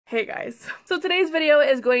Hey guys. So today's video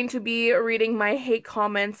is going to be reading my hate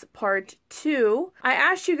comments part 2. I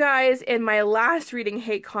asked you guys in my last reading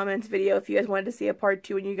hate comments video if you guys wanted to see a part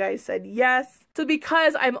 2 and you guys said yes. So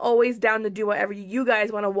because I'm always down to do whatever you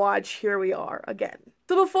guys want to watch, here we are again.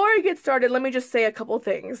 So before I get started, let me just say a couple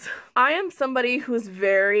things. I am somebody who's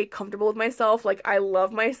very comfortable with myself. Like, I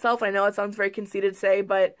love myself. I know it sounds very conceited to say,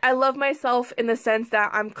 but I love myself in the sense that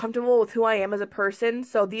I'm comfortable with who I am as a person.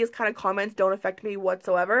 So these kind of comments don't affect me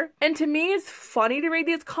whatsoever. And to me, it's funny to read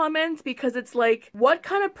these comments because it's like, what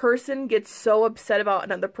kind of person gets so upset about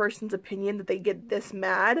another person's opinion that they get this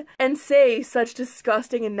mad and say such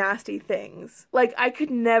disgusting and nasty things? Like, I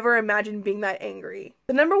could never imagine being that angry.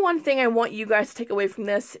 The number one thing I want you guys to take away from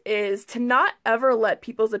this is to not ever let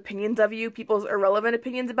people's opinions of you, people's irrelevant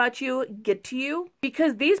opinions about you, get to you.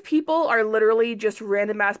 Because these people are literally just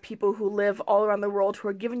random ass people who live all around the world who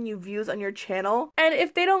are giving you views on your channel. And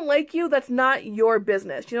if they don't like you, that's not your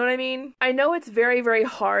business. You know what I mean? I know it's very, very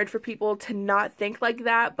hard for people to not think like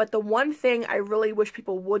that, but the one thing I really wish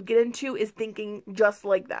people would get into is thinking just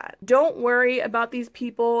like that. Don't worry about these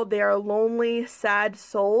people. They are lonely, sad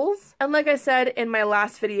souls. And like I said in my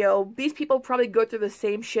last video, these people probably go through the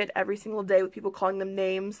same shit every single day with people calling them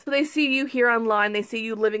names. So they see you here online, they see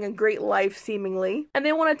you living a great life seemingly, and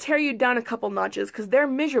they want to tear you down a couple notches because they're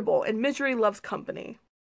miserable and misery loves company.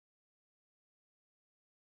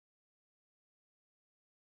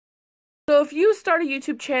 So if you start a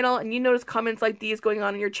YouTube channel and you notice comments like these going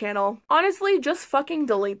on in your channel, honestly, just fucking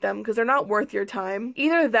delete them because they're not worth your time.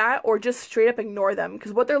 Either that or just straight up ignore them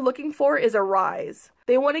because what they're looking for is a rise.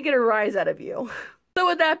 They want to get a rise out of you. So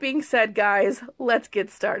with that being said, guys, let's get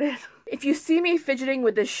started. If you see me fidgeting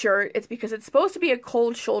with this shirt, it's because it's supposed to be a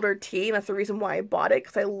cold shoulder tee, and that's the reason why I bought it,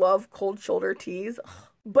 because I love cold shoulder tees.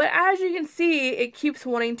 But as you can see, it keeps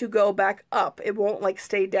wanting to go back up. It won't like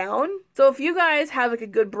stay down. So if you guys have like a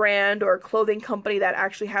good brand or a clothing company that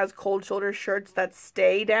actually has cold shoulder shirts that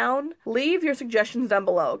stay down, leave your suggestions down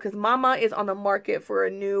below because Mama is on the market for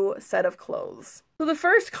a new set of clothes. So the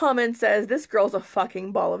first comment says, this girl's a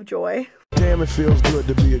fucking ball of joy. Damn, it feels good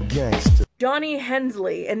to be a gangster. Johnny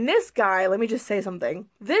Hensley, and this guy, let me just say something.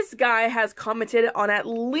 This guy has commented on at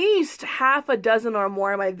least half a dozen or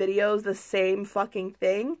more of my videos the same fucking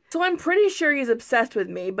thing. So I'm pretty sure he's obsessed with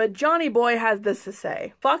me, but Johnny Boy has this to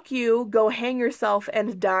say. Fuck you, go hang yourself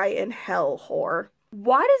and die in hell, whore.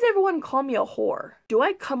 Why does everyone call me a whore? Do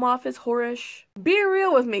I come off as whorish? Be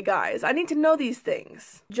real with me, guys. I need to know these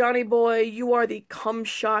things. Johnny Boy, you are the cum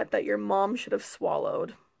shot that your mom should have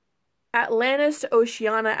swallowed. Atlantis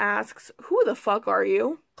Oceana asks, who the fuck are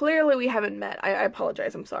you? Clearly we haven't met. I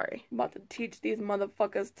apologize, I'm sorry. I'm about to teach these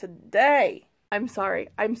motherfuckers today. I'm sorry.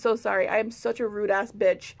 I'm so sorry. I am such a rude ass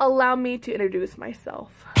bitch. Allow me to introduce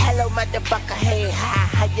myself. Hello motherfucker, hey,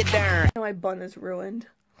 hi, how you doing? My bun is ruined.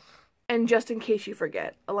 And just in case you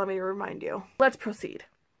forget, allow me to remind you. Let's proceed.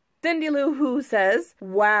 Cindy Lou Who says,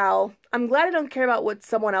 wow, I'm glad I don't care about what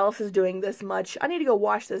someone else is doing this much. I need to go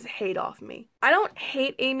wash this hate off me. I don't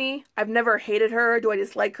hate Amy. I've never hated her. Do I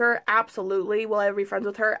dislike her? Absolutely. Will I ever be friends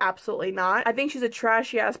with her? Absolutely not. I think she's a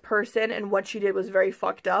trashy ass person and what she did was very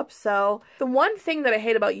fucked up. So the one thing that I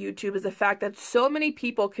hate about YouTube is the fact that so many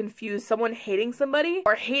people confuse someone hating somebody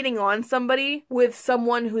or hating on somebody with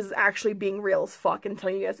someone who's actually being real as fuck and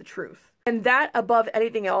telling you guys the truth. And that, above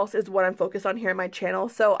anything else, is what I'm focused on here on my channel.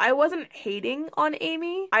 So I wasn't hating on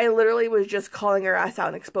Amy. I literally was just calling her ass out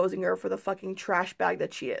and exposing her for the fucking trash bag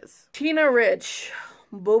that she is. Tina Rich.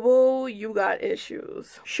 Boo-boo, you got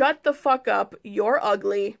issues. Shut the fuck up. You're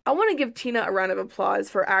ugly. I want to give Tina a round of applause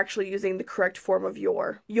for actually using the correct form of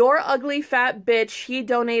your. You're ugly fat bitch. He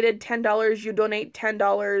donated $10. You donate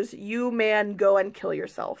 $10. You man, go and kill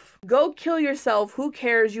yourself. Go kill yourself. Who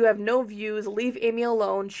cares? You have no views. Leave Amy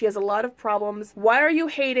alone. She has a lot of problems. Why are you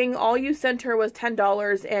hating? All you sent her was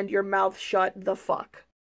 $10 and your mouth shut the fuck.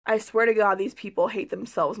 I swear to God, these people hate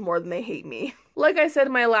themselves more than they hate me. Like I said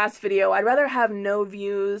in my last video, I'd rather have no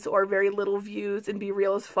views or very little views and be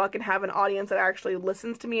real as fuck and have an audience that actually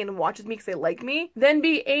listens to me and watches me because they like me than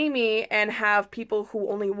be Amy and have people who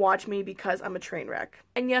only watch me because I'm a train wreck.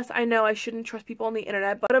 And yes, I know I shouldn't trust people on the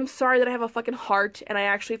internet, but I'm sorry that I have a fucking heart and I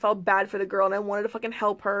actually felt bad for the girl and I wanted to fucking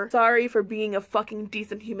help her. Sorry for being a fucking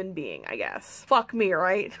decent human being, I guess. Fuck me,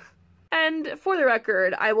 right? And for the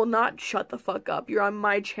record, I will not shut the fuck up. You're on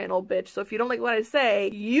my channel, bitch. So if you don't like what I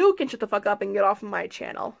say, you can shut the fuck up and get off of my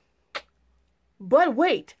channel. But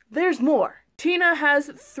wait, there's more. Tina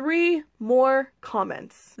has 3 more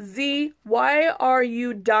comments. Z, why are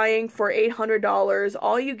you dying for $800?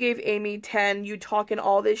 All you gave Amy 10. You talking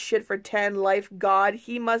all this shit for 10. Life God,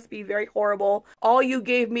 he must be very horrible. All you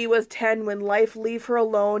gave me was 10. When life leave her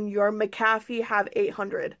alone. Your McAfee have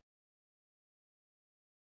 800.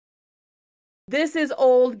 This is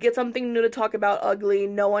old, get something new to talk about, ugly,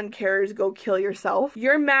 no one cares, go kill yourself.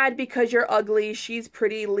 You're mad because you're ugly, she's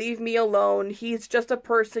pretty, leave me alone. He's just a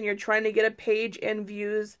person, you're trying to get a page and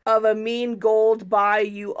views of a mean gold buy,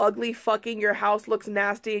 you ugly fucking, your house looks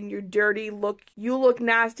nasty and you're dirty, you look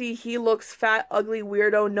nasty, he looks fat, ugly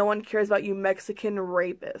weirdo, no one cares about you, Mexican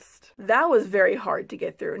rapist. That was very hard to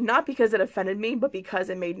get through, not because it offended me, but because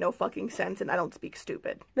it made no fucking sense and I don't speak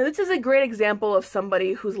stupid. Now this is a great example of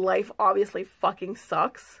somebody whose life obviously fucking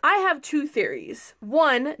sucks. I have 2 theories.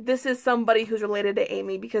 One, this is somebody who's related to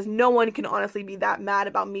Amy because no one can honestly be that mad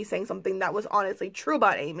about me saying something that was honestly true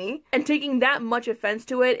about Amy and taking that much offense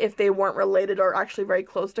to it if they weren't related or actually very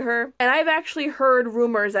close to her. And I've actually heard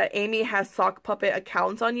rumors that Amy has sock puppet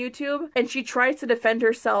accounts on YouTube and she tries to defend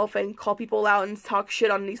herself and call people out and talk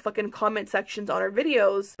shit on these fucking comment sections on her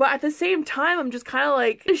videos. But at the same time, I'm just kind of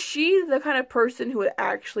like, is she the kind of person who would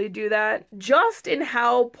actually do that? Just in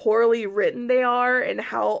how poorly written they are and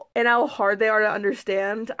how hard they are to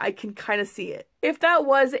understand, I can kind of see it. If that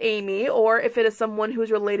was Amy, or if it is someone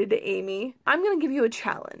who's related to Amy, I'm gonna give you a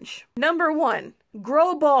challenge. Number 1,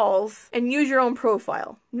 grow balls and use your own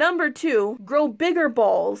profile. Number 2, grow bigger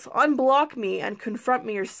balls, unblock me and confront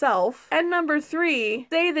me yourself. And number 3,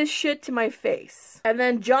 say this shit to my face. And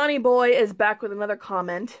then Johnny Boy is back with another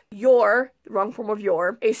comment. You're, wrong form of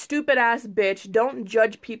your, a stupid ass bitch. Don't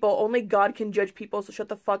judge people. Only God can judge people, so shut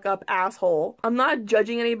the fuck up, asshole. I'm not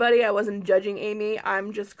judging anybody. I wasn't judging Amy.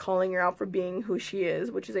 I'm just calling her out for being who she is,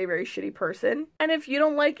 which is a very shitty person. And if you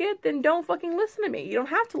don't like it, then don't fucking listen to me. You don't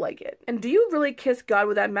have to like it. And do you really kiss God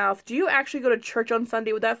with that mouth? Do you actually go to church on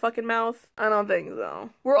Sunday with that fucking mouth? I don't think so.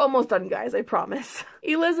 We're almost done, guys, I promise.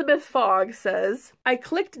 Elizabeth Fogg says, I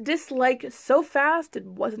clicked dislike so fast it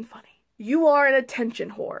wasn't funny. You are an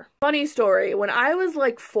attention whore. Funny story, when I was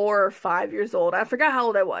like 4 or 5 years old, I forgot how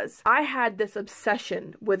old I was, I had this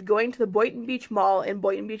obsession with going to the Boynton Beach Mall in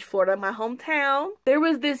Boynton Beach, Florida, my hometown. There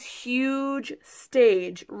was this huge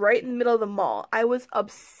stage right in the middle of the mall. I was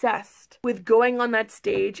obsessed with going on that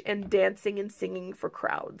stage and dancing and singing for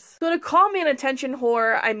crowds. So to call me an attention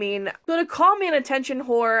whore,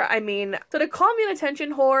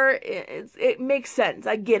 it makes sense.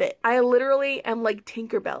 I get it. I literally am like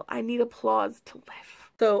Tinkerbell. I need applause to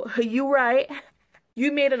live. So, you right.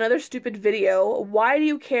 You made another stupid video. Why do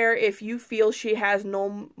you care if you feel she has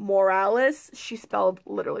no Morales? She spelled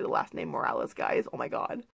literally the last name Morales, guys. Oh my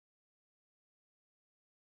god.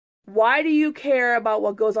 Why do you care about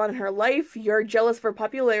what goes on in her life? You're jealous for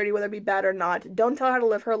popularity, whether it be bad or not. Don't tell her how to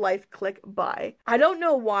live her life. Click bye. I don't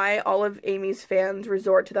know why all of Amy's fans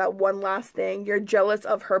resort to that one last thing. You're jealous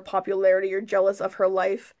of her popularity. You're jealous of her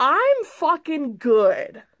life. I'm fucking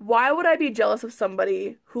good. Why would I be jealous of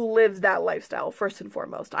somebody who lives that lifestyle, first and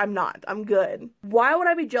foremost? I'm not. I'm good. Why would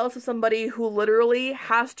I be jealous of somebody who literally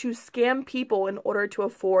has to scam people in order to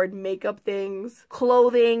afford makeup things,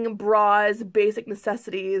 clothing, bras, basic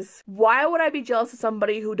necessities? Why would I be jealous of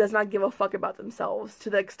somebody who does not give a fuck about themselves to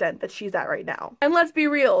the extent that she's at right now? And let's be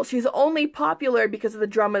real, she's only popular because of the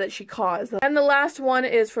drama that she caused. And the last one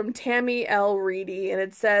is from Tammy L. Reedy, and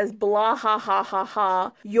it says, blah ha ha ha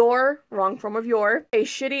ha, you're, wrong form of your, a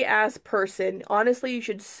shitty ass person. Honestly, you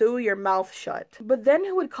should sew your mouth shut. But then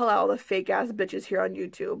who would call out all the fake ass bitches here on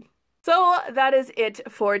YouTube? So that is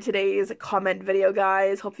it for today's comment video,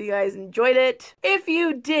 guys. Hope you guys enjoyed it. If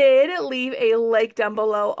you did, leave a like down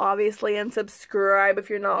below, obviously, and subscribe if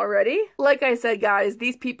you're not already. Like I said, guys,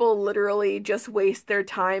 these people literally just waste their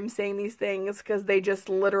time saying these things because they just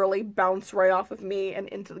literally bounce right off of me and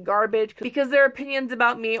into the garbage because their opinions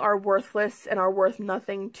about me are worthless and are worth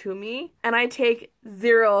nothing to me. And I take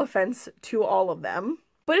zero offense to all of them.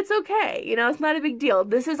 But it's okay, you know, it's not a big deal.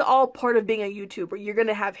 This is all part of being a YouTuber. You're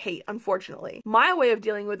gonna have hate, unfortunately. My way of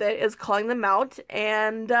dealing with it is calling them out,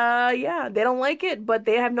 and yeah, they don't like it, but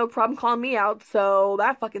they have no problem calling me out, so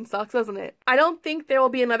that fucking sucks, doesn't it? I don't think there will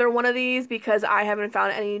be another one of these because I haven't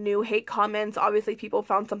found any new hate comments. Obviously, people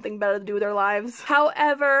found something better to do with their lives.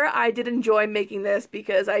 However, I did enjoy making this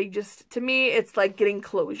because to me, it's like getting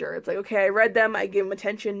closure. It's like, okay, I read them, I gave them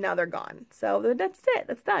attention, now they're gone. So that's it,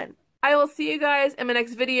 that's done. I will see you guys in my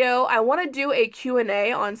next video. I want to do a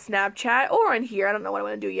Q&A on Snapchat or on here. I don't know what I'm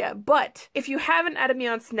going to do yet. But if you haven't added me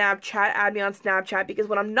on Snapchat, add me on Snapchat, because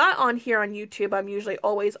when I'm not on here on YouTube, I'm usually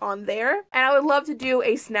always on there. And I would love to do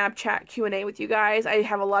a Snapchat Q&A with you guys. I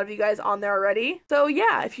have a lot of you guys on there already. So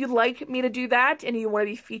yeah, if you'd like me to do that and you want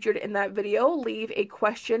to be featured in that video, leave a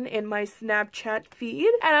question in my Snapchat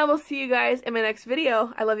feed. And I will see you guys in my next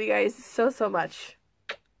video. I love you guys so, so much.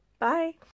 Bye.